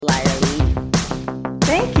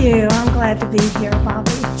you. I'm glad to be here, Bobby.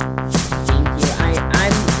 Thank you.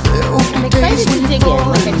 I'm excited to dig in.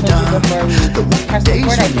 Like I told you before we press record,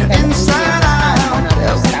 I think I've only ever had one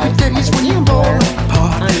other spouse of a gambler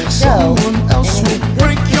on the show. And it's good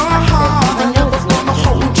perspective. I know it's not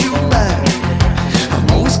hold you back. I'm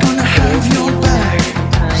always gonna have your back.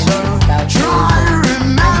 Sometimes it's about you. I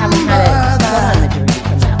haven't had it go on the journey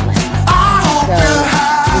from that lens. So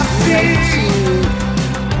would you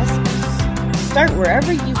like to start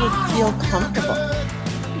wherever you would feel comfortable?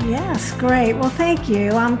 Yes, great. Well, thank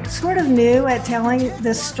you. I'm sort of new at telling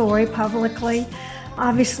this story publicly.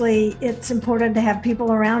 Obviously, it's important to have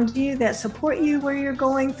people around you that support you where you're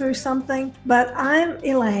going through something. But I'm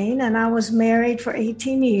Elaine, and I was married for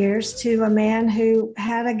 18 years to a man who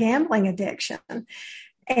had a gambling addiction.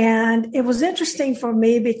 And it was interesting for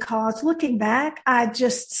me because looking back, I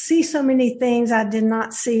just see so many things I did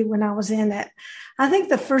not see when I was in it. I think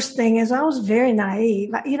the first thing is I was very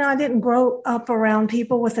naive. You know, I didn't grow up around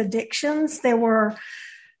people with addictions. There were,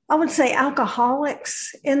 I would say,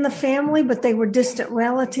 alcoholics in the family, but they were distant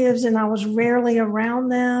relatives and I was rarely around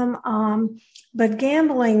them. But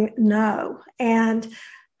gambling, no. And,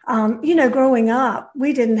 you know, growing up,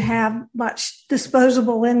 we didn't have much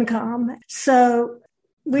disposable income. So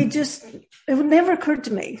it never occurred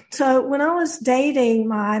to me. So when I was dating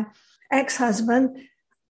my ex-husband,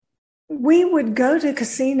 we would go to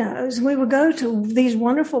casinos. We would go to these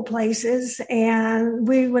wonderful places and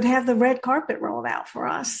we would have the red carpet rolled out for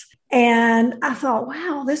us. And I thought,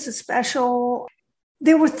 wow, this is special.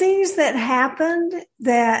 There were things that happened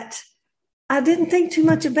that I didn't think too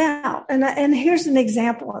much about. And here's an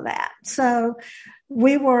example of that. So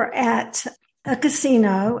we were at a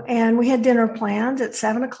casino and we had dinner planned at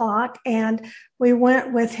 7:00 and we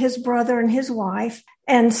went with his brother and his wife.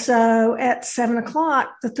 And so at 7:00,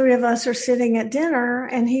 the three of us are sitting at dinner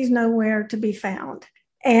and he's nowhere to be found.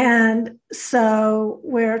 And so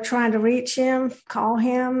we're trying to reach him, call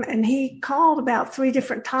him, and he called about 3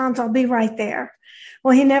 different times. I'll be right there.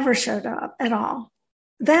 Well, he never showed up at all.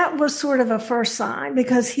 That was sort of a first sign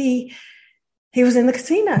because he was in the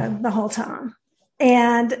casino the whole time.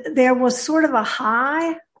 And there was sort of a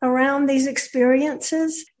high around these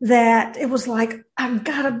experiences that it was like, I've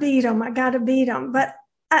got to beat him. I got to beat him. But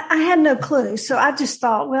I had no clue. So I just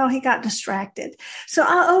thought, well, he got distracted. So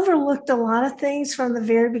I overlooked a lot of things from the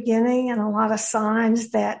very beginning and a lot of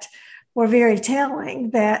signs that were very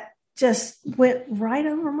telling that just went right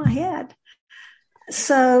over my head.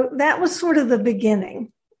 So that was sort of the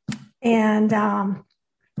beginning. And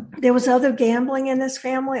there was other gambling in this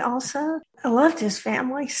family also. I loved his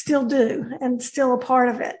family, still do, and still a part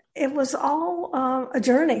of it. It was all a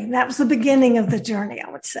journey. That was the beginning of the journey, I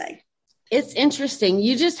would say. It's interesting.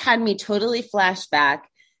 You just had me totally flash back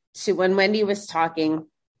to when Wendy was talking.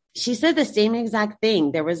 She said the same exact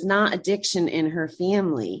thing. There was not addiction in her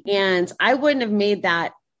family. And I wouldn't have made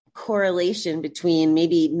that correlation between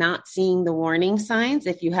maybe not seeing the warning signs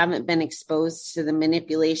if you haven't been exposed to the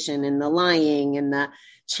manipulation and the lying and the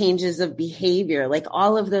changes of behavior, like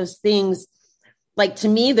all of those things. Like to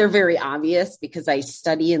me, they're very obvious because I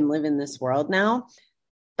study and live in this world now,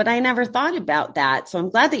 but I never thought about that. So I'm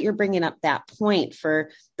glad that you're bringing up that point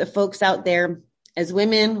for the folks out there. As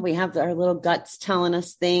women, we have our little guts telling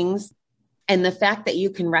us things. And the fact that you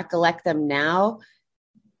can recollect them now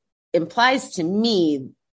implies to me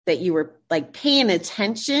that you were like paying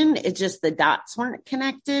attention. It just the dots weren't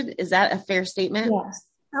connected. Is that a fair statement? Yes,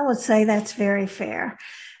 I would say that's very fair.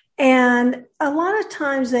 And a lot of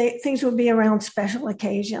times things would be around special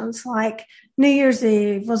occasions, like New Year's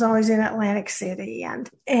Eve was always in Atlantic City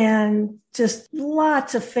and just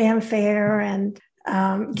lots of fanfare and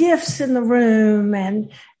gifts in the room.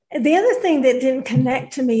 And the other thing that didn't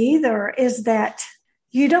connect to me either is that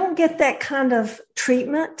you don't get that kind of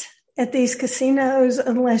treatment at these casinos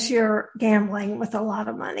unless you're gambling with a lot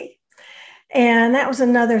of money. And that was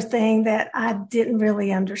another thing that I didn't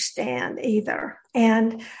really understand either.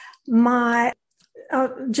 And my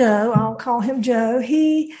Joe, I'll call him Joe,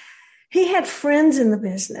 he had friends in the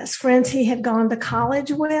business, friends he had gone to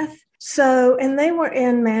college with. So, and they were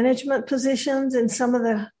in management positions in some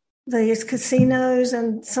of these casinos,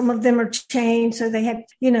 and some of them are chained. So they had,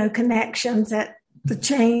 connections at the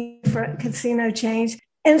chain for casino chains.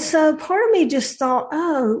 And so part of me just thought,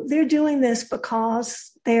 oh, they're doing this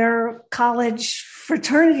because they're college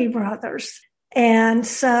fraternity brothers. And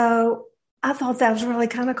so I thought that was really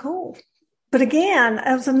kind of cool. But again,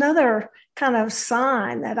 it was another kind of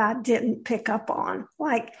sign that I didn't pick up on.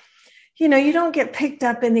 Like, you don't get picked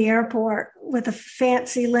up in the airport with a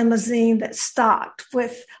fancy limousine that's stocked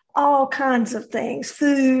with all kinds of things,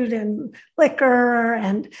 food and liquor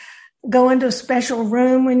and go into a special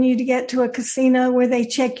room when you get to a casino where they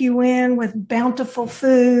check you in with bountiful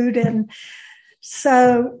food. And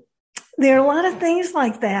so there are a lot of things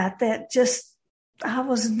like that just, I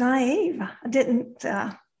was naive. I didn't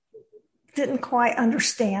quite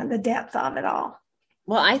understand the depth of it all.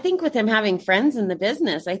 Well, I think with him having friends in the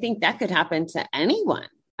business, I think that could happen to anyone.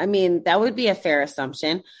 I mean, that would be a fair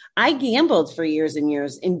assumption. I gambled for years and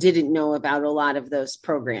years and didn't know about a lot of those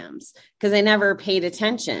programs because I never paid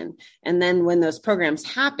attention. And then when those programs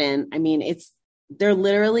happen, I mean, they're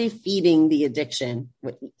literally feeding the addiction,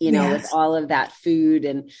 with all of that food.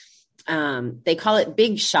 And they call it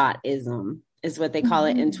big shotism is what they call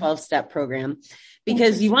it in 12-step program,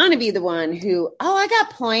 because you want to be the one who, I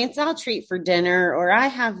got points, I'll treat for dinner, or I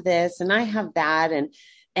have this and I have that.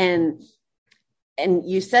 And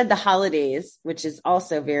you said the holidays, which is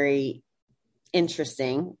also very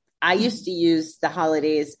interesting. I used to use the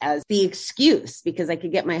holidays as the excuse because I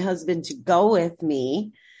could get my husband to go with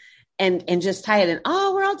me and just tie it in.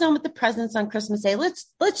 Oh, we're all done with the presents on Christmas Day. Let's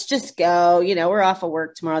just go, we're off of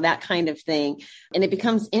work tomorrow, that kind of thing. And it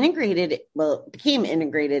became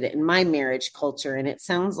integrated in my marriage culture. And it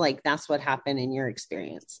sounds like that's what happened in your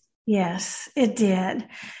experience. Yes, it did.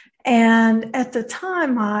 And at the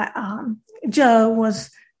time, Joe was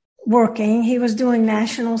working. He was doing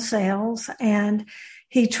national sales, and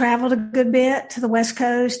he traveled a good bit to the West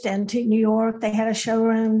Coast and to New York. They had a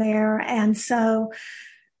showroom there. And so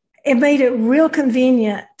it made it real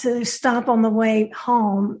convenient to stop on the way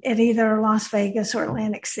home at either Las Vegas or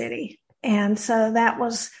Atlantic City. And so that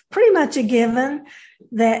was pretty much a given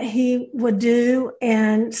that he would do.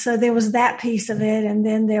 And so there was that piece of it. And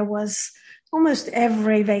then there was almost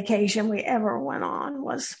every vacation we ever went on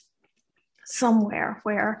was somewhere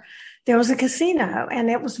where there was a casino.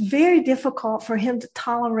 And it was very difficult for him to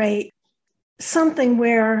tolerate something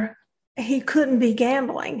where he couldn't be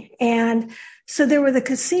gambling. And so there were the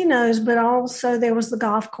casinos, but also there was the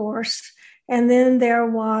golf course. And then there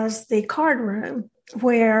was the card room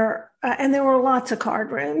where, and there were lots of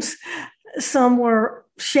card rooms. Some were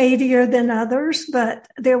shadier than others, but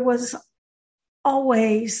there was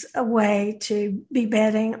always a way to be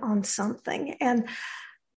betting on something. And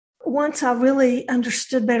once I really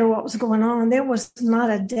understood better what was going on, there was not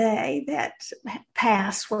a day that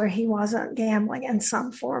passed where he wasn't gambling in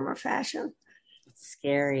some form or fashion. It's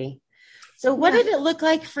scary. So what did it look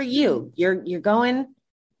like for you? You're going,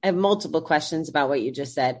 I have multiple questions about what you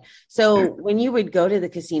just said. So when you would go to the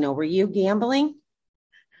casino, were you gambling?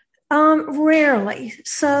 Rarely.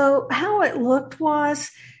 So how it looked was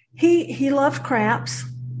he loved craps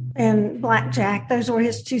and blackjack. Those were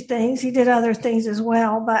his two things. He did other things as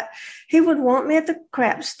well, but he would want me at the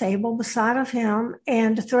craps table beside of him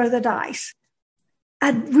and to throw the dice. I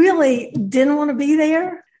really didn't want to be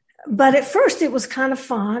there, but at first it was kind of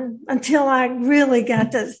fun until I really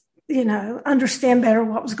got to, understand better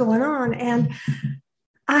what was going on. And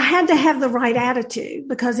I had to have the right attitude,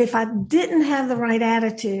 because if I didn't have the right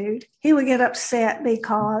attitude, he would get upset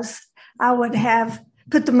because I would have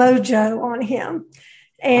put the mojo on him.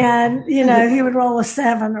 And, he would roll a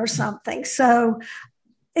 7 or something. So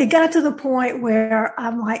it got to the point where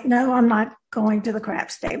I'm like, no, I'm not going to the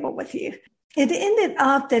craps table with you. It ended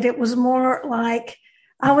up that it was more like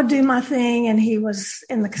I would do my thing and he was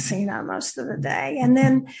in the casino most of the day. And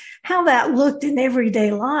then how that looked in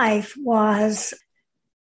everyday life was,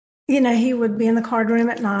 he would be in the card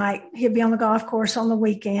room at night. He'd be on the golf course on the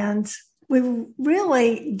weekends. We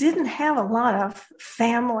really didn't have a lot of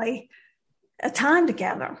family time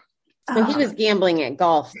together. So he was gambling at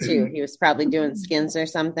golf too. He was probably doing skins or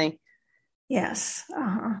something. Yes.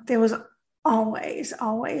 There was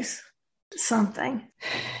always something.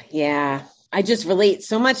 Yeah. I just relate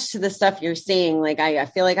so much to the stuff you're saying. Like, I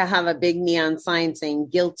feel like I have a big neon sign saying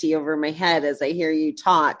guilty over my head as I hear you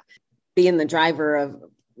talk, being the driver of,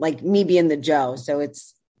 like, me being the Joe. So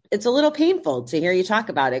it's a little painful to hear you talk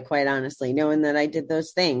about it, quite honestly, knowing that I did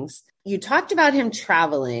those things. You talked about him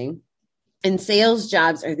traveling, and sales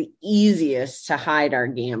jobs are the easiest to hide our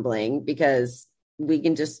gambling because we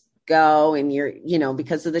can just go and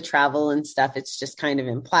because of the travel and stuff, it's just kind of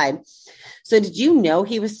implied. So did you know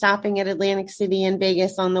he was stopping at Atlantic City and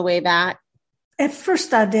Vegas on the way back? At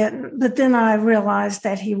first I didn't, but then I realized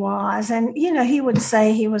that he was. And, he would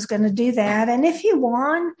say he was going to do that. And if he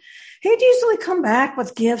won, he'd usually come back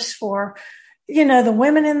with gifts for, the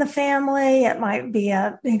women in the family. It might be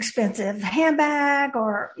an expensive handbag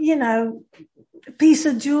or, a piece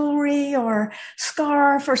of jewelry or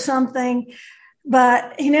scarf or something.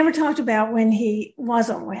 But he never talked about when he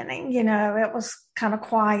wasn't winning. It was kind of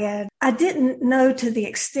quiet. I didn't know to the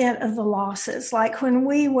extent of the losses. Like when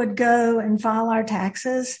we would go and file our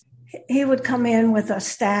taxes, he would come in with a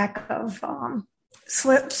stack of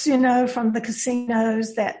slips, from the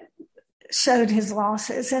casinos that showed his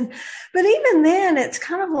losses. But even then, it's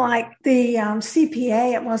kind of like the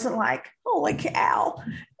CPA. It wasn't like, holy cow.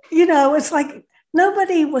 It's like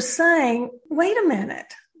nobody was saying, wait a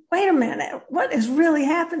minute, what is really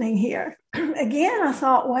happening here? Again, I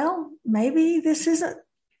thought, well, maybe this isn't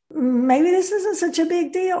such a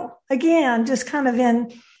big deal. Again, just kind of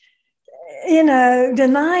in,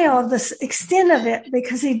 denial of the extent of it,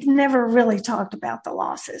 because he never really talked about the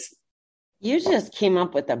losses. You just came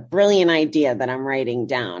up with a brilliant idea that I'm writing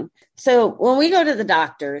down. So when we go to the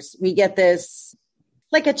doctors, we get this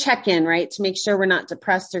like a check-in, right? To make sure we're not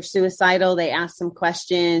depressed or suicidal. They ask some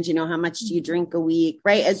questions, how much do you drink a week,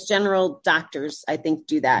 right? As general doctors, I think,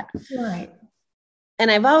 do that. Right. And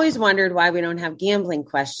I've always wondered why we don't have gambling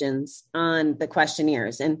questions on the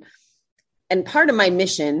questionnaires. And part of my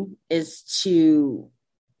mission is to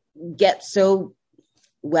get so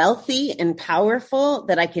wealthy and powerful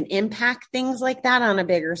that I can impact things like that on a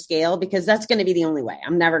bigger scale, because that's going to be the only way.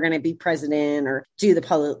 I'm never going to be president or do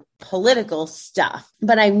the political stuff.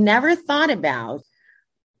 But I've never thought about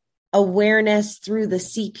awareness through the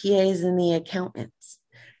CPAs and the accountants.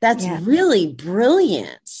 That's really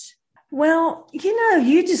brilliant. Well,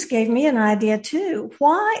 you just gave me an idea too.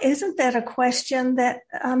 Why isn't that a question that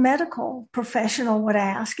a medical professional would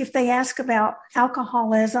ask? If they ask about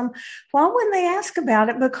alcoholism, why wouldn't they ask about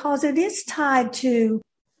it? Because it is tied to,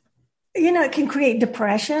 it can create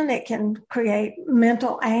depression. It can create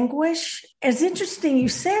mental anguish. It's interesting you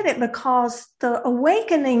said it, because the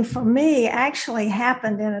awakening for me actually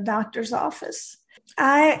happened in a doctor's office.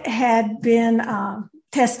 I had been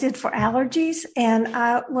tested for allergies, and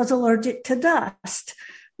I was allergic to dust.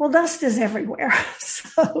 Well, dust is everywhere.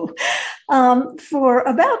 So for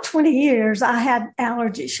about 20 years, I had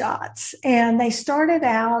allergy shots, and they started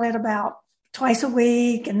out at about twice a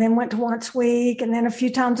week, and then went to once a week, and then a few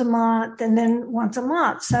times a month, and then once a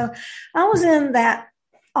month. So I was in that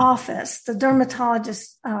office, the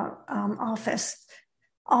dermatologist's office,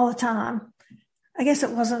 all the time. I guess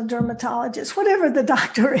it wasn't a dermatologist, whatever the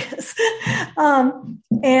doctor is.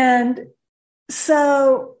 And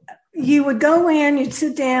so you would go in, you'd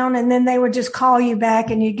sit down, and then they would just call you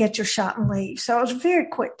back and you'd get your shot and leave. So it was a very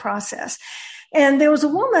quick process. And there was a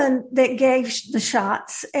woman that gave the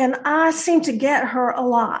shots, and I seemed to get her a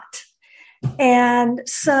lot. And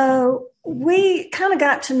so we kind of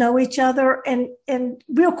got to know each other, and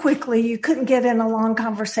real quickly, you couldn't get in a long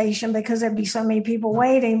conversation because there'd be so many people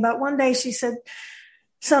waiting. But one day she said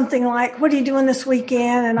something like, what are you doing this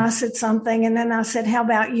weekend? And I said something, and then I said, how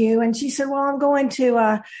about you? And she said, well, I'm going to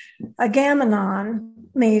a Gam-Anon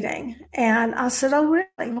meeting. And I said, oh,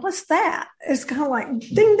 really? What's that? It's kind of like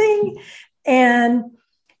ding, ding. And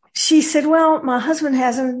she said, well, my husband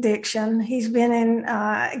has an addiction. He's been in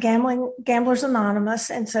Gamblers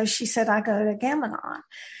Anonymous. And so she said, I go to Gam-Anon.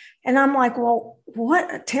 And I'm like, well,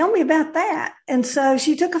 what? Tell me about that. And so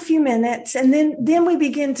she took a few minutes, and then we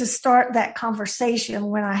began to start that conversation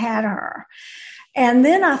when I had her. And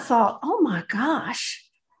then I thought, oh my gosh,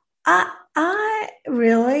 I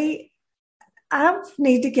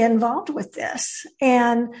need to get involved with this.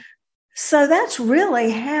 And so that's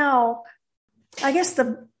really how, I guess,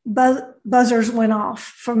 the buzzers went off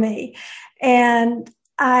for me. And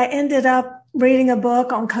I ended up reading a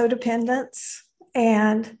book on codependence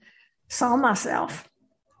and saw myself.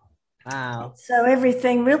 Wow. So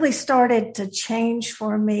everything really started to change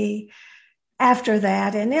for me after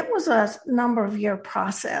that. And it was a number of year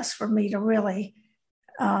process for me to really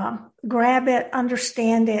grab it,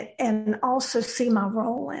 understand it, and also see my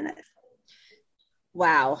role in it.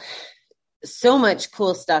 Wow. So much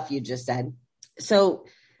cool stuff you just said. So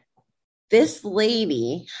this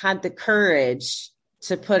lady had the courage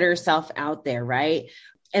to put herself out there, right?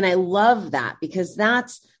 And I love that, because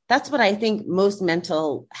that's what I think most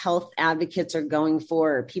mental health advocates are going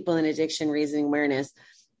for, people in addiction, raising awareness.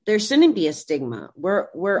 There shouldn't be a stigma.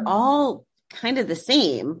 We're all kind of the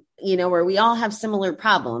same, where we all have similar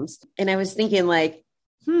problems. And I was thinking like,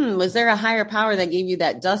 was there a higher power that gave you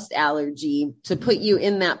that dust allergy to put you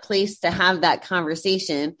in that place to have that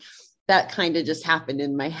conversation? That kind of just happened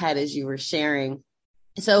in my head as you were sharing.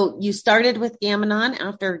 So you started with Gam-Anon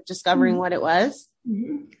after discovering what it was?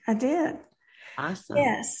 Mm-hmm. I did. Awesome.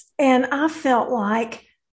 Yes. And I felt like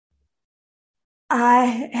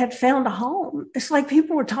I had found a home. It's like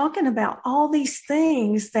people were talking about all these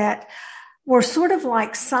things that were sort of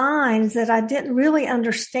like signs that I didn't really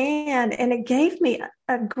understand. And it gave me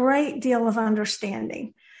a great deal of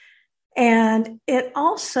understanding. And it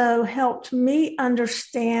also helped me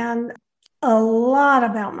understand a lot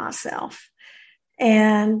about myself.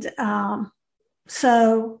 And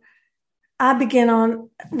so I began on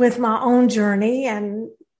with my own journey, and,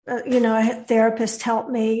 a therapist helped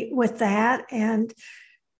me with that. And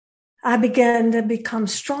I began to become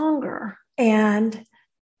stronger. And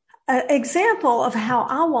an example of how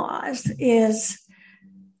I was is,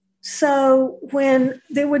 so when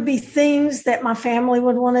there would be things that my family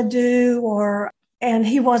would want to do, and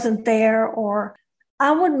he wasn't there, or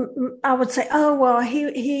I would say, oh, well,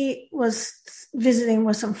 he was visiting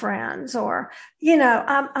with some friends, or,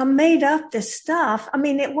 I made up this stuff. I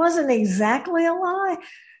mean, it wasn't exactly a lie,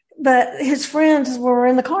 but his friends were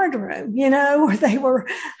in the card room, or they were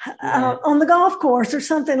on the golf course or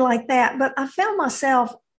something like that. But I found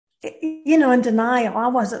myself, in denial. I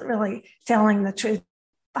wasn't really telling the truth.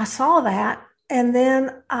 I saw that. And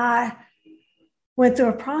then I went through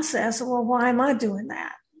a process of, well, why am I doing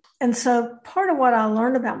that? And so part of what I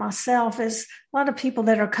learned about myself is a lot of people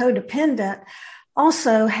that are codependent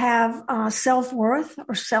also have self-worth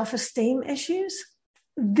or self-esteem issues.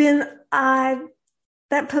 Then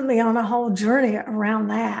that put me on a whole journey around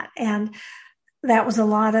that. And that was a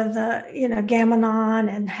lot of the, Gam-Anon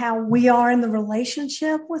and how we are in the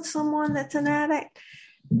relationship with someone that's an addict,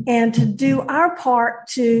 and to do our part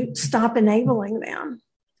to stop enabling them.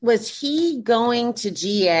 Was he going to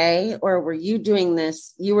GA, or were you doing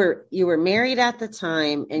this? You were married at the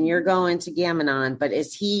time and you're going to Gam-Anon, but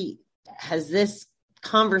has this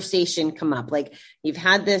conversation come up? Like, you've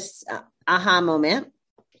had this aha moment.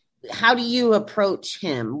 How do you approach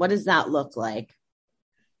him? What does that look like?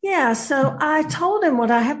 Yeah. So I told him what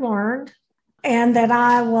I had learned, and that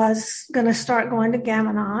I was going to start going to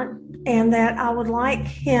Gam-Anon, and that I would like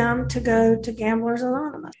him to go to Gamblers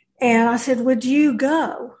Anonymous. And I said, would you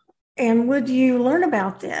go? And would you learn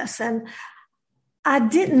about this? And I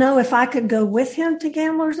didn't know if I could go with him to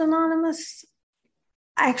Gamblers Anonymous.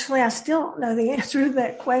 Actually, I still don't know the answer to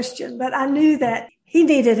that question, but I knew that he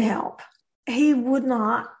needed help. He would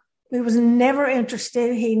not. He was never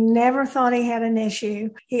interested. He never thought he had an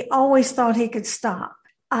issue. He always thought he could stop.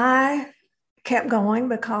 I kept going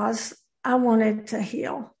because I wanted to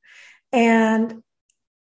heal. And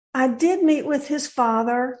I did meet with his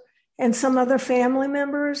father and some other family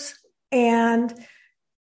members, and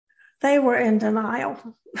they were in denial,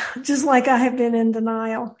 just like I have been in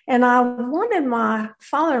denial. And I wanted my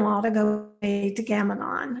father-in-law to go to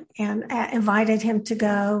Gam-Anon, and invited him to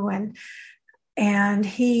go, and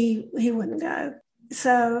he wouldn't go.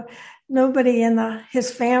 So nobody in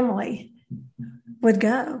his family would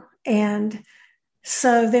go. And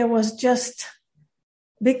so there was just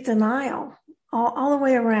big denial all the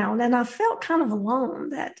way around. And I felt kind of alone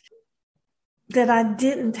that I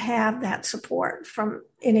didn't have that support from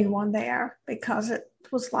anyone there, because it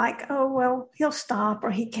was like, oh, well, he'll stop,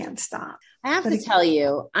 or he can't stop. I have to tell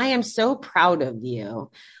you, I am so proud of you.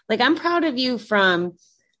 Like, I'm proud of you from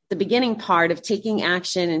the beginning part of taking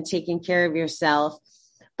action and taking care of yourself.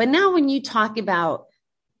 But now when you talk about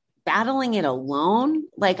battling it alone,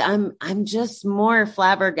 like, I'm just more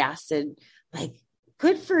flabbergasted. Like,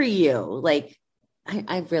 good for you. Like,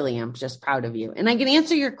 I really am just proud of you. And I can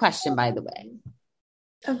answer your question, by the way.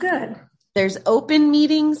 Oh, good. There's open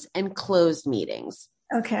meetings and closed meetings.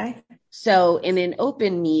 Okay. So in an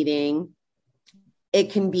open meeting,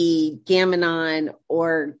 it can be Gam-Anon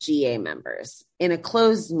or GA members. In a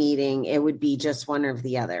closed meeting, it would be just one or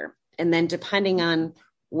the other. And then depending on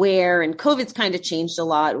where, and COVID's kind of changed a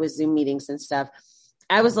lot with Zoom meetings and stuff.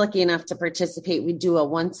 I was lucky enough to participate. We do a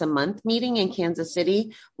once a month meeting in Kansas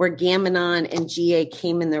City where Gam-Anon and GA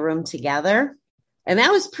came in the room together. And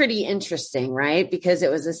that was pretty interesting, right? Because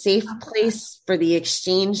it was a safe place for the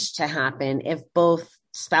exchange to happen if both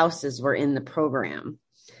spouses were in the program.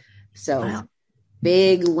 So wow.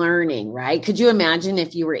 Big learning, right? Could you imagine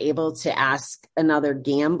if you were able to ask another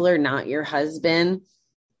gambler, not your husband,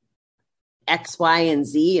 X, Y, and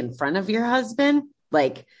Z in front of your husband?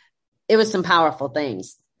 Like, it was some powerful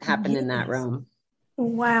things happened in that room.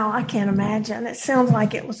 Wow. I can't imagine. It sounds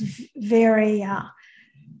like it was very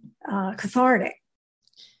cathartic.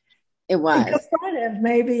 It was. And cathartic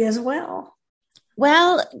maybe as well.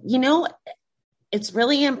 Well, it's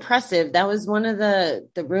really impressive. That was one of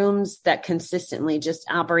the rooms that consistently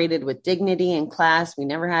just operated with dignity and class. We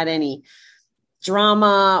never had any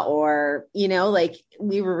drama or, like,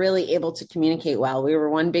 we were really able to communicate well. We were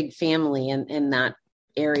one big family in that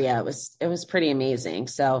area. It was pretty amazing.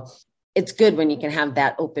 So it's good when you can have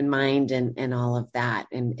that open mind and all of that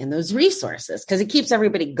and those resources, because it keeps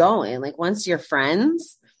everybody going. Like, once you're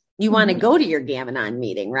friends, you want to go to your Gam-Anon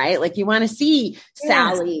meeting, right? Like, you want to see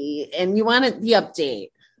Sally and you want the update.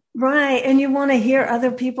 Right. And you want to hear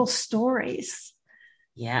other people's stories.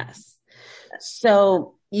 Yes.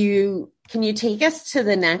 So can you take us to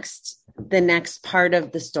the next part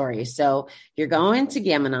of the story? So you're going to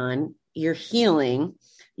Gamanon, you're healing,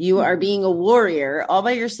 you are being a warrior all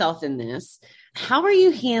by yourself in this. How are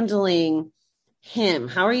you handling him?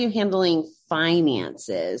 How are you handling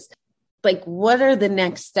finances? Like, what are the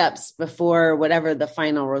next steps before whatever the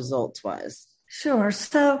final result was? Sure.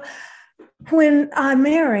 So when I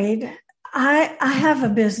married, I have a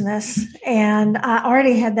business, and I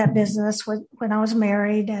already had that business when I was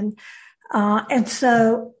married. And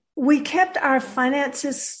so we kept our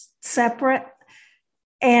finances separate,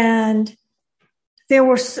 and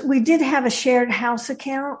we did have a shared house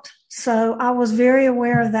account. So I was very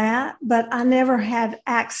aware of that, but I never had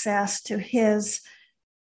access to his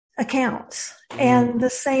accounts. And the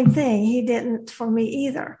same thing, he didn't for me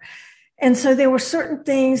either. And so there were certain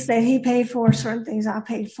things that he paid for, certain things I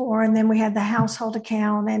paid for. And then we had the household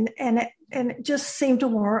account, and it just seemed to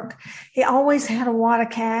work. He always had a wad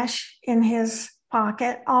of cash in his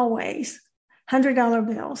pocket, always $100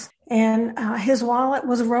 bills. And his wallet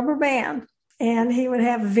was a rubber band, and he would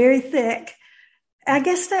have very thick. I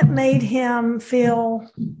guess that made him feel,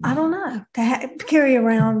 I don't know, to carry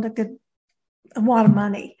around a wad of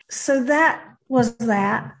money. So that was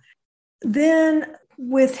that. Then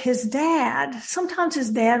with his dad, sometimes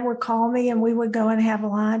his dad would call me and we would go and have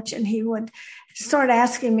lunch, and he would start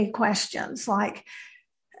asking me questions like,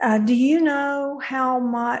 do you know how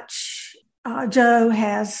much Joe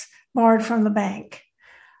has borrowed from the bank?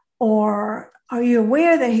 Or are you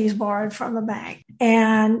aware that he's borrowed from the bank?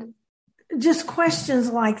 And just questions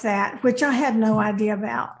like that, which I had no idea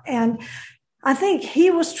about. And I think he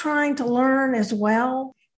was trying to learn as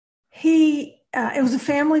well. It was a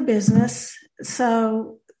family business,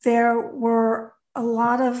 so there were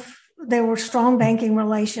strong banking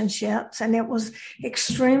relationships, and it was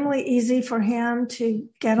extremely easy for him to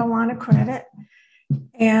get a line of credit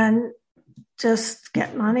and just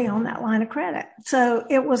get money on that line of credit. So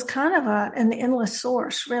it was kind of an endless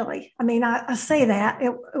source, really. I mean, I say that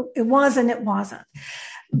it was and it wasn't,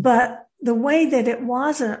 but the way that it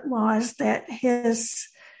wasn't was that his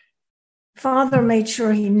father made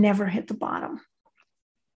sure he never hit the bottom.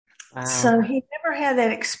 Wow. So he never had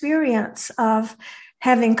that experience of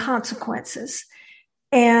having consequences.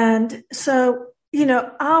 And so, you know,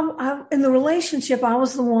 I in the relationship, I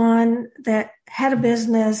was the one that had a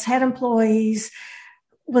business, had employees,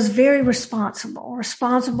 was very responsible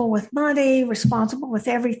with money, responsible with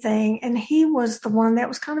everything. And he was the one that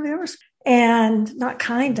was kind of irresponsible, and not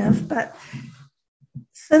kind of, but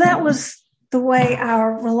so that was the way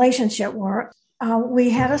our relationship worked.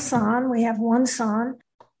 We had a son. We have one son.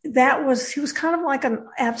 He was kind of like an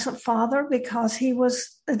absent father because he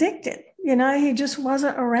was addicted. You know, he just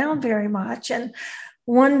wasn't around very much. And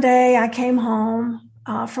one day I came home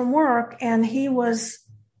from work, and they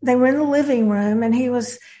were in the living room, and he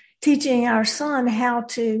was teaching our son how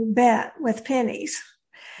to bet with pennies,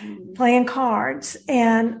 playing cards.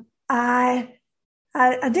 And I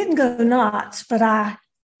didn't go nuts, but I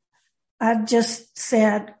just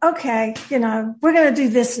said, okay, you know, we're going to do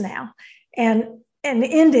this now, and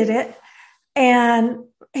ended it. And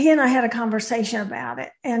he and I had a conversation about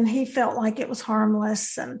it, and he felt like it was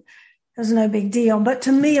harmless and it was no big deal. But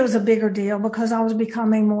to me, it was a bigger deal because I was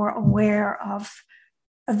becoming more aware of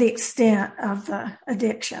the extent of the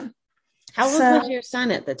addiction. How old was your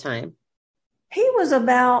son at the time? He was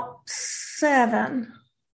about seven.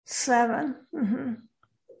 Mm-hmm.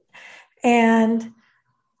 And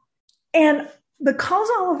because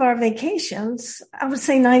all of our vacations, I would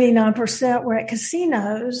say 99% were at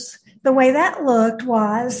casinos, the way that looked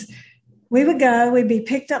was we would go, we'd be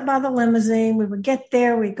picked up by the limousine, we would get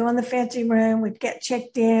there, we'd go in the fancy room, we'd get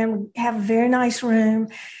checked in, we'd have a very nice room,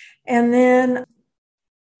 and then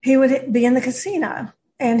he would be in the casino,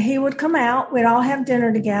 and he would come out, we'd all have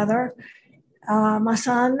dinner together. My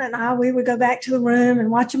son and I, we would go back to the room and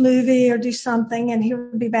watch a movie or do something, and he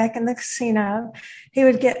would be back in the casino. He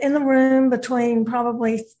would get in the room between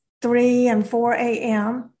probably 3 and 4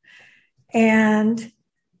 a.m. And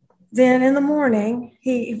then in the morning,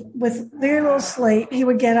 with very little sleep, he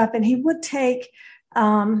would get up and he would take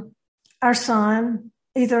our son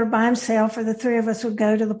either by himself, or the three of us would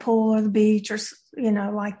go to the pool or the beach or, you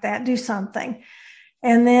know, like that, do something.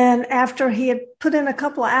 And then after he had put in a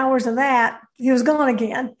couple of hours of that, he was gone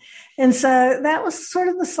again. And so that was sort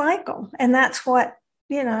of the cycle. And that's what,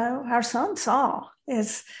 you know, our son saw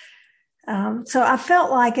is, so I felt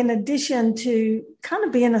like in addition to kind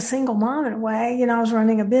of being a single mom in a way, you know, I was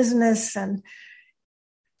running a business, and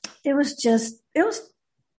it was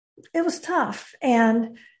tough.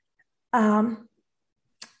 And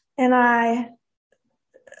I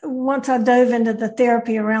once I dove into the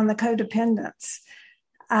therapy around the codependence,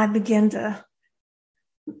 I began to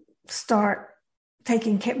start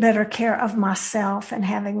taking better care of myself and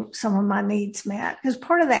having some of my needs met. Because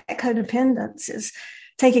part of that codependence is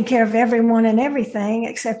taking care of everyone and everything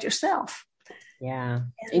except yourself. Yeah.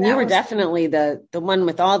 And you were definitely the one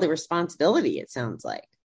with all the responsibility, it sounds like.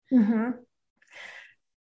 Mm-hmm.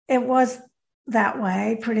 It was that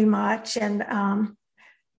way pretty much. And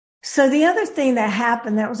so the other thing that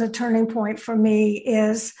happened that was a turning point for me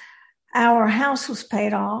is our house was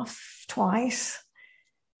paid off twice.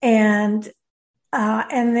 And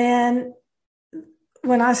then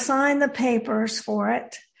when I signed the papers for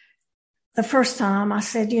it, the first time I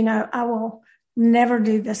said, I will never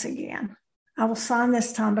do this again. I will sign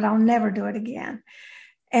this time, but I'll never do it again.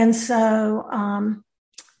 And so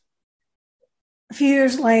a few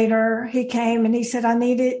years later, he came and he said, I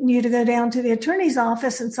needed you to go down to the attorney's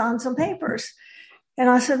office and sign some papers. And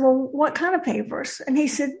I said, well, what kind of papers? And he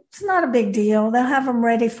said, it's not a big deal. They'll have them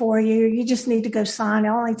ready for you. You just need to go sign.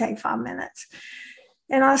 It'll only take 5 minutes.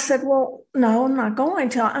 And I said, well, no, I'm not going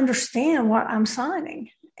till I understand what I'm signing.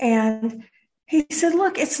 And he said,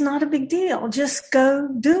 look, it's not a big deal. Just go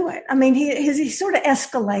do it. I mean, he sort of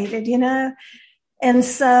escalated, And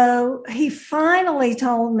so he finally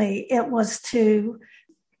told me it was to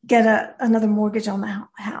get another mortgage on the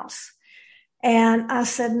house. And I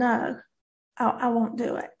said, no, I won't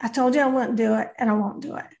do it. I told you I wouldn't do it, and I won't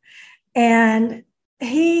do it. And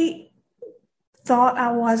he thought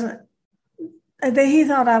I was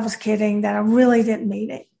kidding, that I really didn't mean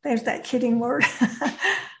it. There's that kidding word.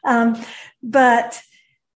 But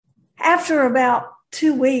after about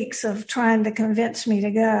 2 weeks of trying to convince me to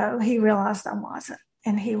go, he realized I wasn't,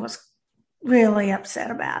 and he was really upset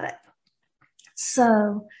about it.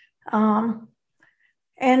 So, and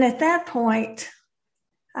at that point,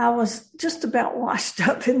 I was just about washed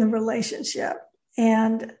up in the relationship.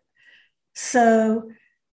 And so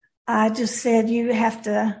I just said, you have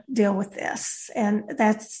to deal with this. And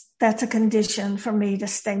that's a condition for me to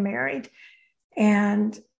stay married.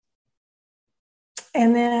 And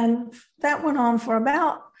then that went on for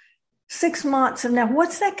about 6 months. And now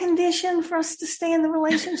what's that condition for us to stay in the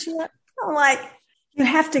relationship? I'm like, you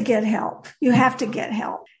have to get help. You have to get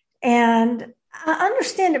help. And I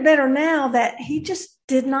understand it better now that he just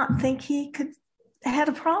did not think he had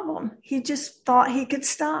a problem. He just thought he could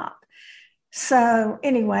stop. So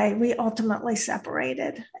anyway, we ultimately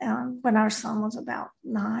separated when our son was about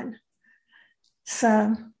 9.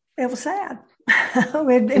 So it was sad.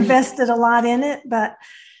 We'd invested a lot in it, but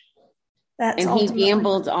that's and he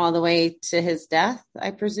gambled all the way to his death,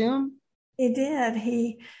 I presume. He did.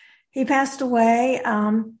 He passed away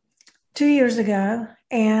 2 years ago,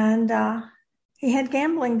 and he had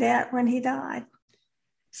gambling debt when he died.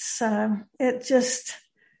 So it's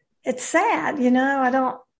sad,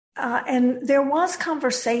 and there was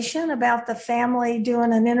conversation about the family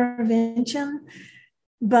doing an intervention,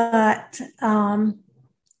 but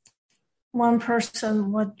one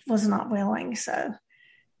person was not willing. So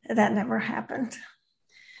that never happened.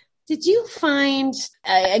 Did you find,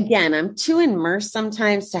 again, I'm too immersed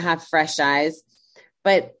sometimes to have fresh eyes,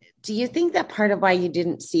 but do you think that part of why you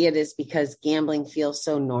didn't see it is because gambling feels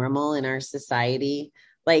so normal in our society?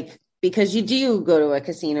 Like, because you do go to a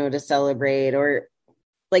casino to celebrate, or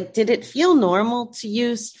like, did it feel normal to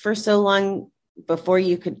you for so long before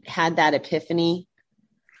you had that epiphany?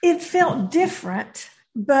 It felt different,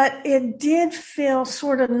 but it did feel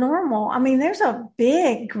sort of normal. I mean, there's a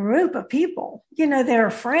big group of people, that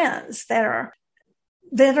are friends that are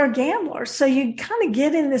gamblers. So you kind of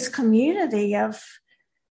get in this community of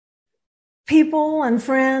people and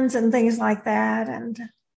friends and things like that. And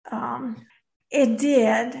it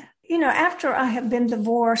did, after I had been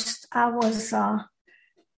divorced, I was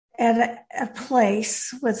at a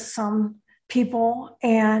place with some people,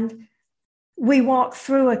 and we walked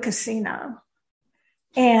through a casino.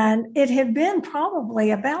 And it had been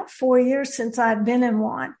probably about 4 years since I'd been in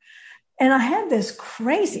one. And I had this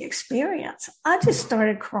crazy experience. I just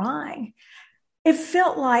started crying. It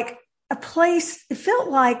felt like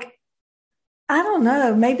I don't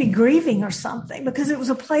know, maybe grieving or something, because it was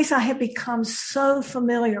a place I had become so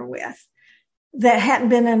familiar with that hadn't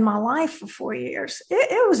been in my life for 4 years.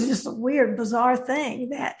 It was just a weird, bizarre thing,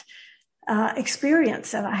 that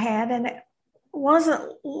experience that I had. And it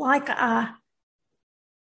wasn't like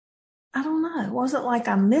I don't know. It wasn't like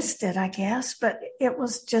I missed it, I guess, but it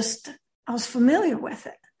was just, I was familiar with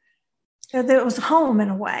it. It was home in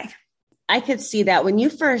a way. I could see that. When you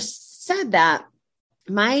first said that,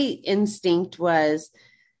 my instinct was,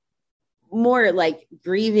 more like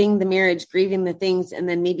grieving the marriage, grieving the things, and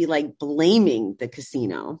then maybe like blaming the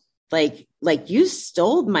casino. Like you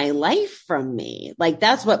stole my life from me. Like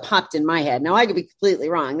that's what popped in my head. Now I could be completely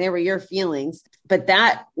wrong. They were your feelings, but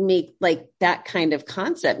that kind of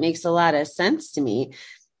concept makes a lot of sense to me.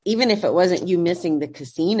 Even if it wasn't you missing the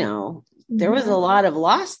casino, there was a lot of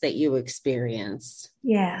loss that you experienced.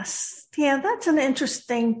 Yes. Yeah, that's an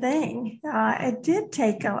interesting thing. It did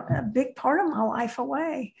take a big part of my life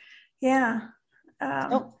away. Yeah.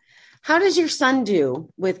 How does your son do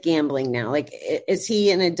with gambling now? Like, is he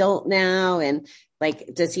an adult now? And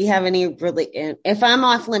like, does he have any really, if I'm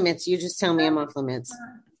off limits, you just tell me I'm off limits.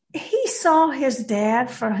 He saw his dad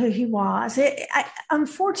for who he was.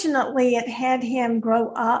 Unfortunately, it had him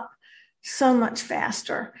grow up so much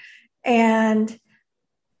faster. And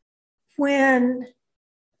when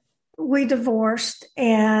we divorced,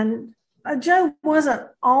 and Joe wasn't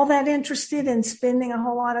all that interested in spending a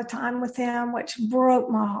whole lot of time with him, which broke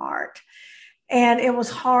my heart. And it was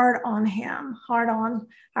hard on him, hard on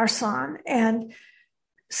our son. And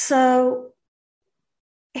so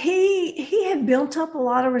he had built up a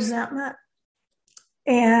lot of resentment,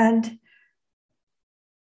 and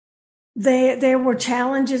there were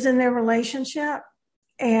challenges in their relationship,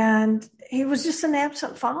 and he was just an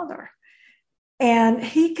absent father. And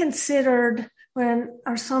he considered, when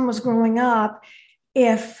our son was growing up,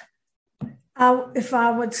 if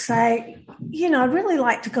I would say, I'd really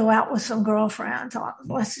like to go out with some girlfriends,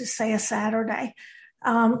 let's just say a Saturday,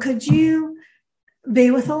 could you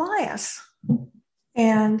be with Elias?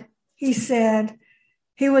 And he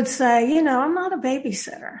would say, I'm not a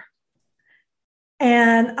babysitter.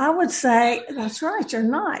 And I would say, that's right, you're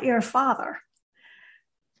not, you're a father.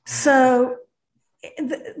 So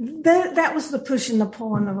that was the push and the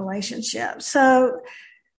pull in the relationship. So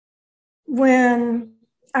when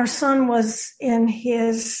our son was in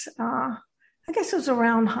his, I guess it was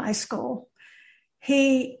around high school,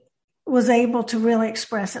 he was able to really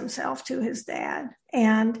express himself to his dad,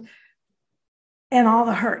 and all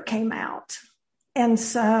the hurt came out. And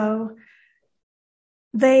so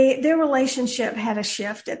their relationship had a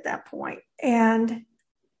shift at that point. And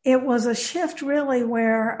it was a shift really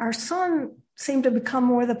where our son seemed to become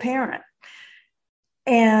more the parent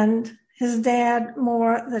and his dad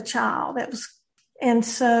more the child. And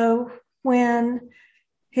so when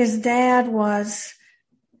his dad was,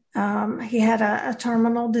 he had a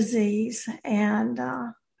terminal disease, and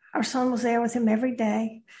our son was there with him every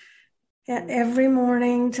day, every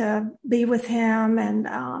morning to be with him.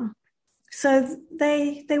 And so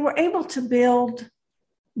they were able to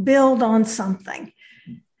build on something.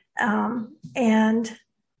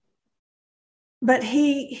 But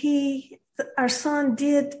our son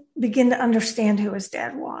did begin to understand who his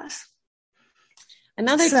dad was.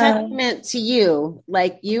 Another testament to you,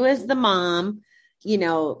 like you as the mom,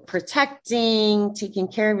 protecting, taking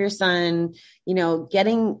care of your son,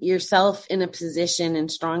 getting yourself in a position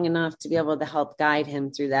and strong enough to be able to help guide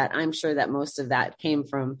him through that. I'm sure that most of that came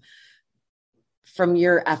from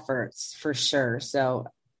your efforts, for sure. So,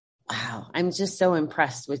 wow, I'm just so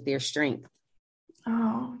impressed with your strength.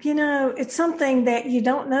 Oh, it's something that you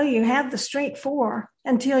don't know you have the strength for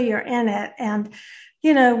until you're in it. And,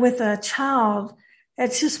 with a child,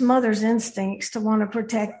 it's just mother's instincts to want to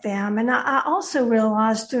protect them. And I also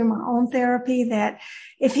realized through my own therapy that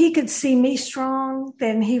if he could see me strong,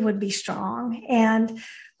 then he would be strong. And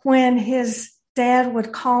when his dad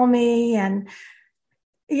would call me, and,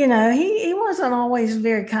 he wasn't always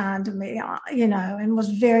very kind to me, and was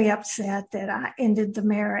very upset that I ended the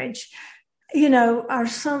marriage. Our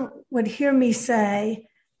son would hear me say,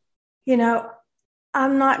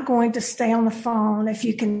 I'm not going to stay on the phone if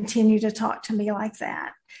you continue to talk to me like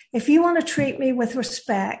that. If you want to treat me with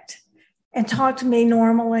respect and talk to me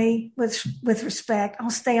normally with respect, I'll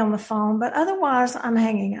stay on the phone, but otherwise I'm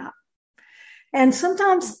hanging up. And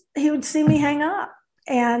sometimes he would see me hang up,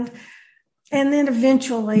 and then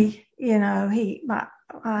eventually,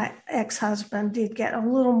 my ex-husband did get a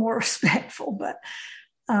little more respectful, but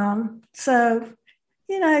so,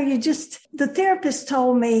 the therapist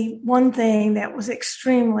told me one thing that was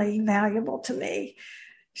extremely valuable to me.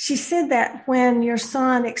 She said that when your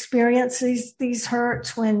son experiences these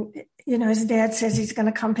hurts, when, his dad says he's going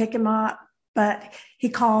to come pick him up, but he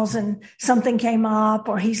calls and something came up,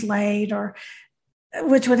 or he's late, or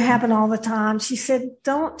which would happen all the time. She said,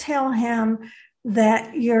 don't tell him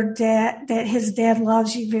that his dad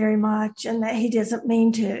loves you very much and that he doesn't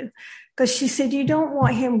mean to. Because she said, you don't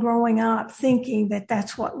want him growing up thinking that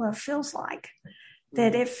that's what love feels like,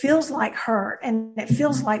 that it feels like hurt and it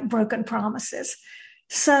feels like broken promises.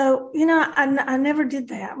 So, I never did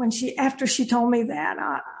that. After she told me that,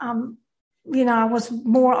 I was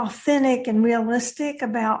more authentic and realistic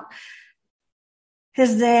about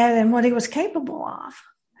his dad and what he was capable of.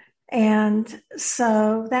 And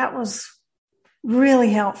so that was really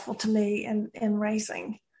helpful to me in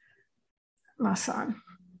raising my son.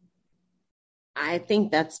 I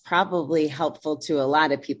think that's probably helpful to a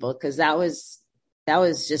lot of people, because that was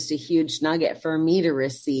just a huge nugget for me to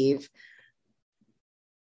receive.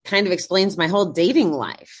 Kind of explains my whole dating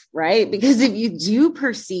life, right? Because if you do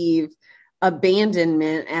perceive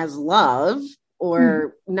abandonment as love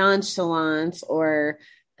or nonchalance or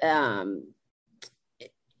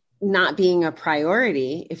not being a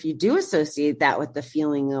priority, if you do associate that with the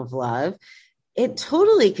feeling of love, it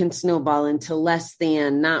totally can snowball into less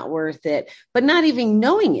than, not worth it, but not even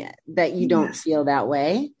knowing it, that you don't feel that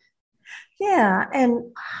way. Yeah.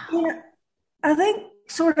 And, I think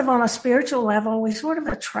sort of on a spiritual level, we sort of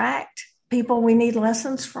attract people we need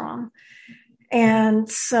lessons from. And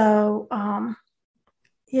so,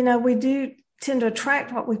 we do tend to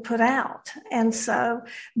attract what we put out. And so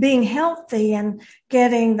being healthy and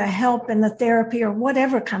getting the help and the therapy or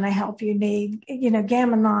whatever kind of help you need,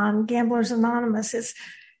 Gam-Anon, Gamblers Anonymous is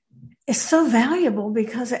so valuable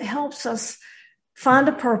because it helps us find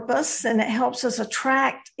a purpose and it helps us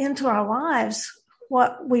attract into our lives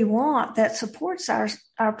what we want that supports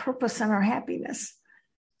our purpose and our happiness.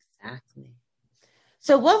 Exactly.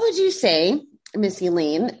 So what would you say, Miss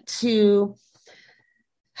Elaine,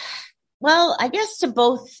 I guess to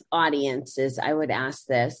both audiences, I would ask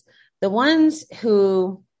this: the ones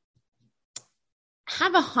who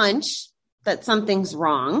have a hunch that something's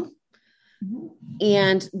wrong,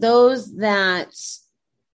 and those that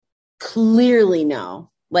clearly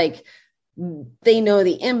know, like they know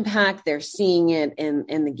the impact, they're seeing it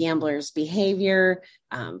in the gambler's behavior,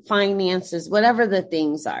 finances, whatever the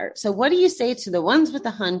things are. So what do you say to the ones with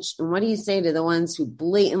the hunch, and what do you say to the ones who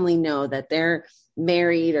blatantly know that they're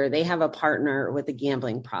married or they have a partner with a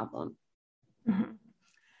gambling problem? I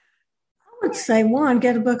would say, one,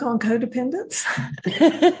 get a book on codependence.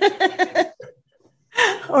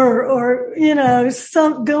 or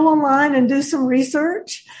go online and do some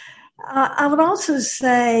research. I would also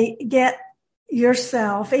say get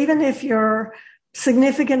yourself, even if your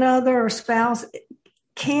significant other or spouse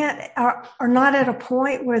are not at a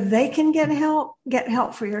point where they can get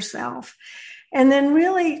help for yourself. And then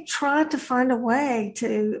really try to find a way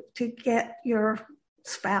to get your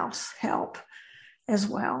spouse help as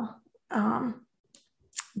well.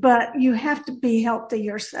 But you have to be healthy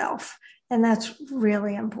yourself. And that's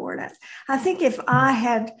really important. I think if I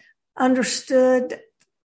had understood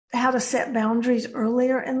how to set boundaries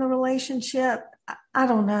earlier in the relationship, I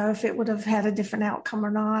don't know if it would have had a different outcome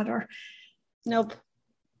or not. Or nope.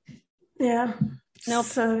 Yeah. Nope.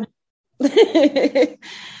 So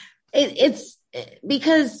it's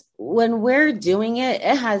because when we're doing it,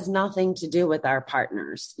 it has nothing to do with our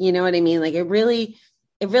partners. You know what I mean? Like it really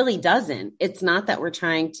doesn't. It's not that we're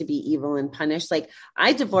trying to be evil and punish. Like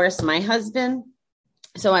I divorced my husband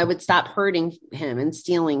so I would stop hurting him and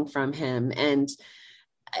stealing from him. And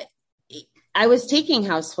I was taking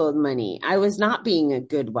household money. I was not being a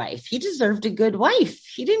good wife. He deserved a good wife.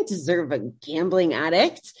 He didn't deserve a gambling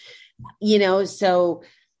addict, so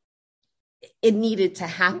it needed to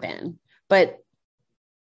happen. But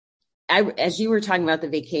as you were talking about the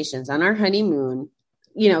vacations on our honeymoon,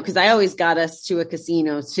 because I always got us to a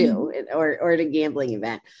casino too, or at a gambling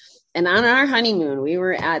event. And on our honeymoon, we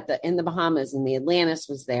were in the Bahamas, and the Atlantis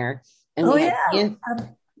was there. And I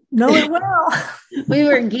know it well. We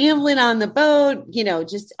were gambling on the boat,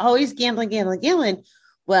 just always gambling.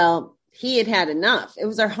 Well, he had enough. It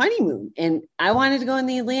was our honeymoon, and I wanted to go in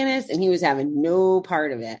the Atlantis, and he was having no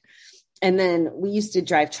part of it. And then we used to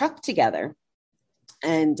drive truck together,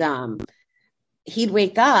 and he'd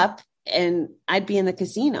wake up and I'd be in the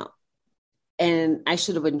casino, and I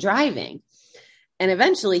should have been driving. And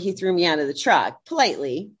eventually he threw me out of the truck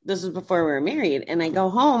politely. This was before we were married. And I go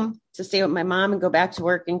home to stay with my mom and go back to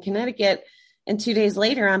work in Connecticut. And 2 days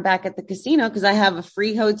later, I'm back at the casino because I have a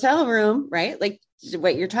free hotel room, right? Like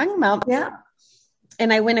what you're talking about. Yeah.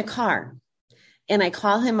 And I win a car, and I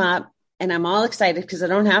call him up, and I'm all excited because I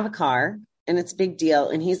don't have a car, and it's a big deal.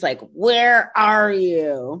 And he's like, "Where are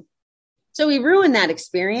you?" So he ruined that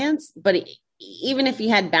experience. But even if he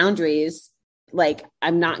had boundaries, like,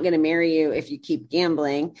 I'm not going to marry you if you keep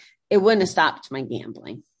gambling, it wouldn't have stopped my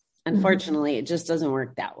gambling. Unfortunately, it just doesn't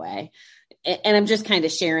work that way. And I'm just kind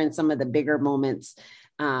of sharing some of the bigger moments,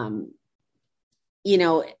 and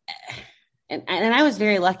I was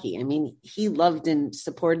very lucky. I mean, he loved and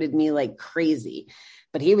supported me like crazy,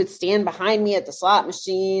 but he would stand behind me at the slot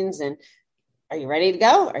machines and, "Are you ready to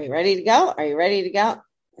go? Are you ready to go? Are you ready to go?"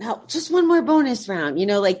 no, just one more bonus round,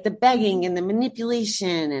 like the begging and the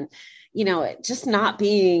manipulation and, just not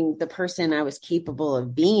being the person I was capable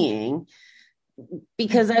of being,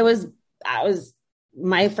 because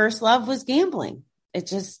my first love was gambling. It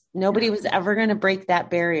just, nobody was ever going to break that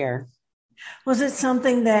barrier. Was it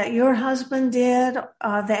something that your husband did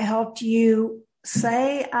that helped you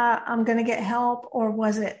say, I'm going to get help, or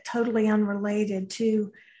was it totally unrelated to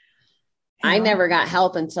him? I never got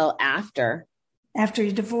help until after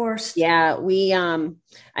you divorced. Yeah.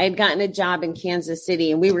 I had gotten a job in Kansas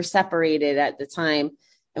City and we were separated at the time,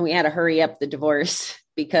 and we had to hurry up the divorce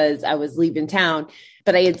because I was leaving town,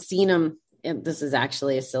 but I had seen him. And this is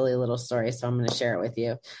actually a silly little story, so I'm going to share it with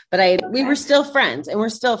you, but we were still friends, and we're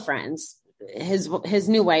still friends. His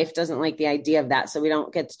new wife doesn't like the idea of that, so we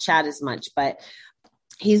don't get to chat as much, but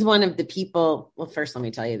he's one of the people. Well, first, let me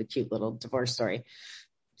tell you the cute little divorce story.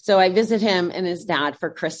 So I visit him and his dad for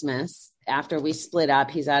Christmas after we split up.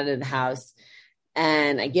 He's out of the house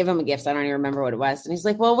and I give him a gift. I don't even remember what it was. And he's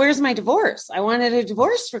like, well, where's my divorce? I wanted a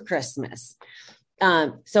divorce for Christmas.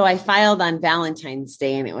 So I filed on Valentine's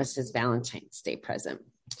Day, and it was his Valentine's Day present.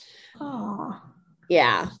 Oh,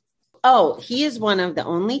 yeah. Oh, he is one of the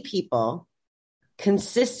only people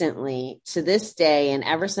consistently to this day, and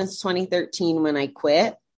ever since 2013, when I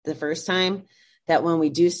quit the first time, that when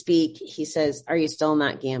we do speak, he says, are you still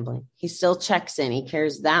not gambling? He still checks in. He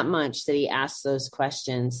cares that much that he asks those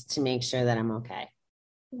questions to make sure that I'm okay.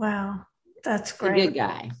 Wow. That's great. He's a good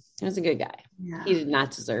guy. He was a good guy. Yeah. He did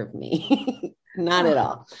not deserve me. Not at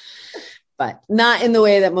all. But not in the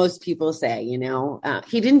way that most people say, he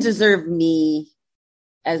didn't deserve me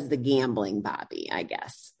as the gambling Bobby, I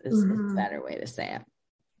guess is a better way to say it.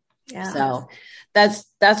 Yeah. So that's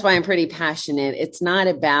why I'm pretty passionate. It's not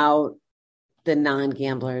about the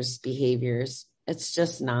non-gamblers' behaviors. It's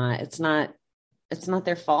just not. It's not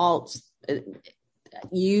their fault.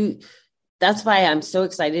 That's why I'm so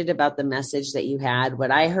excited about the message that you had.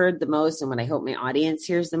 What I heard the most, and what I hope my audience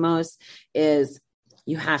hears the most, is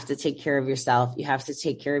you have to take care of yourself. You have to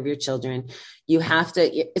take care of your children.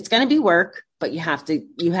 It's going to be work, but you have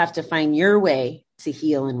to find your way to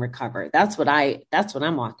heal and recover. That's what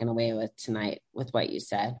I'm walking away with tonight with what you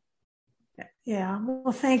said. Yeah.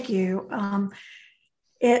 Well, thank you.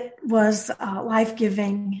 It was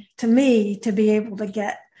life-giving to me to be able to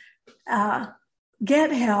get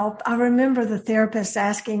help. I remember the therapist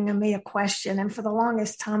asking me a question, and for the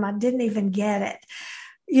longest time, I didn't even get it.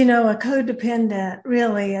 A codependent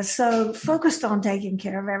really is so focused on taking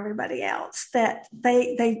care of everybody else that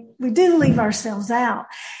we do leave ourselves out.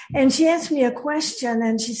 And she asked me a question,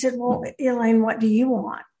 and she said, well, Elaine, what do you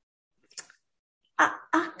want?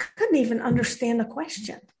 I couldn't even understand the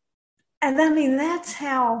question. And I mean, that's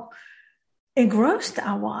how engrossed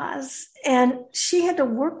I was. And she had to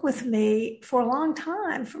work with me for a long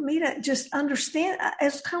time for me to just understand.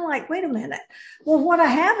 It's kind of like, wait a minute. Well, what I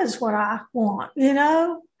have is what I want,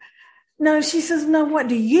 No, she says, no, what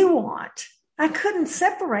do you want? I couldn't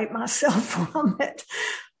separate myself from it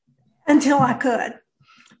until I could.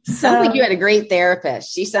 Sounds like you had a great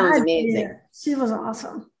therapist. She sounds amazing. Did. She was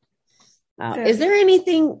awesome. Is there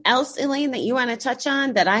anything else, Elaine, that you want to touch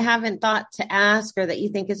on that I haven't thought to ask, or that you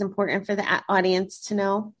think is important for the audience to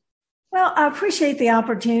know? Well, I appreciate the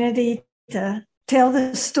opportunity to tell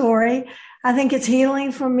this story. I think it's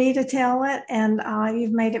healing for me to tell it, and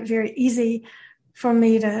you've made it very easy for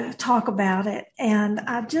me to talk about it. And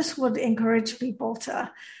I just would encourage people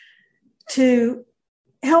to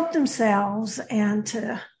help themselves and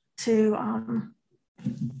to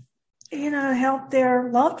help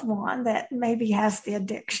their loved one that maybe has the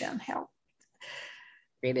addiction. Help.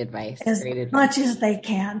 Great advice. As much as they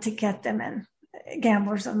can to get them in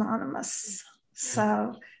Gamblers Anonymous.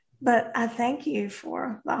 So, but I thank you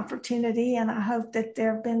for the opportunity, and I hope that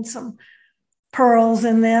there have been some pearls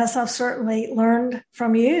in this. I've certainly learned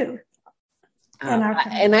from you.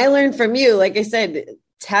 And I learned from you, like I said,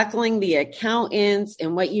 tackling the accountants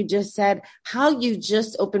and what you just said, how you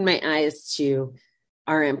just opened my eyes to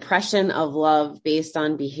our impression of love based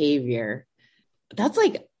on behavior. That's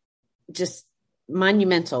like just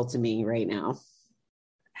monumental to me right now.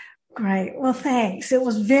 Great. Well, thanks. It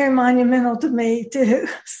was very monumental to me too.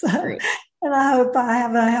 So, great. And I hope I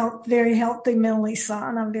have a very healthy, mentally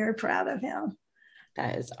son. I'm very proud of him.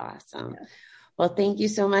 That is awesome. Yeah. Well, thank you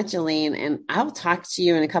so much, Elaine. And I'll talk to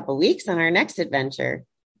you in a couple of weeks on our next adventure.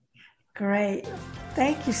 Great.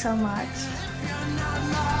 Thank you so much.